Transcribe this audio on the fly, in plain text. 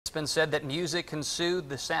been said that music can soothe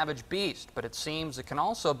the savage beast, but it seems it can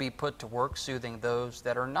also be put to work soothing those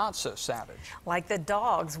that are not so savage. Like the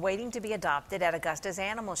dogs waiting to be adopted at Augusta's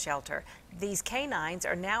animal shelter. These canines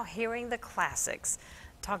are now hearing the classics.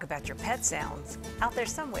 Talk about your pet sounds out there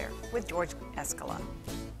somewhere with George Eskola.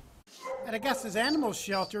 At Augusta's animal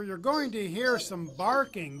shelter, you're going to hear some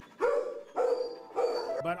barking,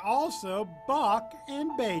 but also Bach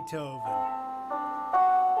and Beethoven.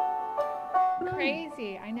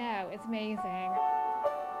 Crazy, I know, it's amazing.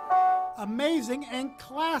 Amazing and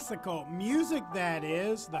classical music, that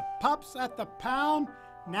is. The pups at the pound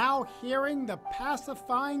now hearing the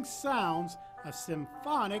pacifying sounds of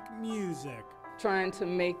symphonic music. Trying to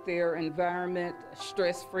make their environment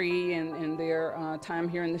stress-free and their time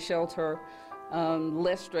here in the shelter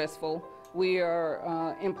less stressful. We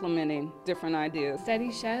are implementing different ideas.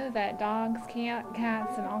 Studies show that dogs,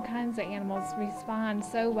 cats, and all kinds of animals respond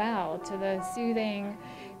so well to the soothing,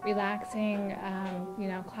 relaxing,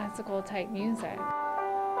 classical type music.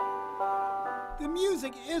 The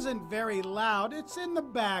music isn't very loud, it's in the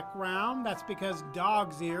background. That's because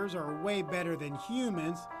dogs' ears are way better than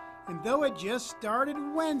humans. And though it just started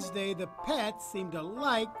Wednesday, the pets seem to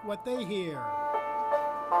like what they hear.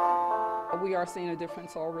 We are seeing a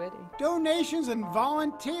difference already. Donations and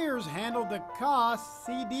volunteers handle the costs.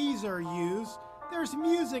 CDs are used. There's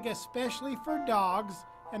music especially for dogs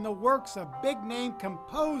and the works of big-name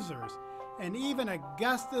composers. And even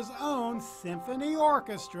Augusta's own symphony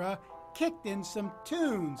orchestra kicked in some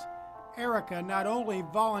tunes. Erica not only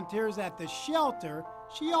volunteers at the shelter,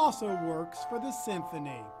 she also works for the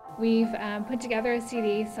symphony. We've put together a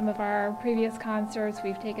CD, some of our previous concerts.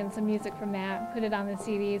 We've taken some music from that, put it on the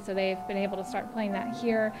CD, so they've been able to start playing that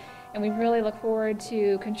here. And we really look forward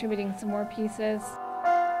to contributing some more pieces.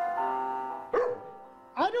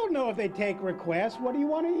 I don't know if they take requests. What do you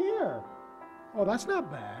want to hear? Oh, that's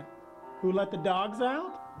not bad. Who Let the Dogs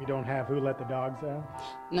Out? We don't have Who Let the Dogs Out?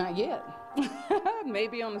 Not yet.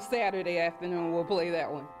 Maybe on a Saturday afternoon we'll play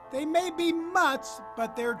that one. They may be mutts,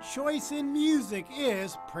 but their choice in music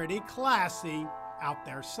is pretty classy. Out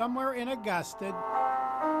there somewhere in Augusta,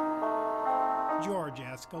 George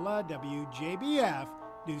Eskola, WJBF,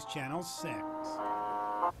 News Channel 6.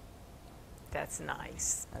 That's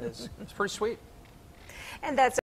nice. It's pretty sweet. And that's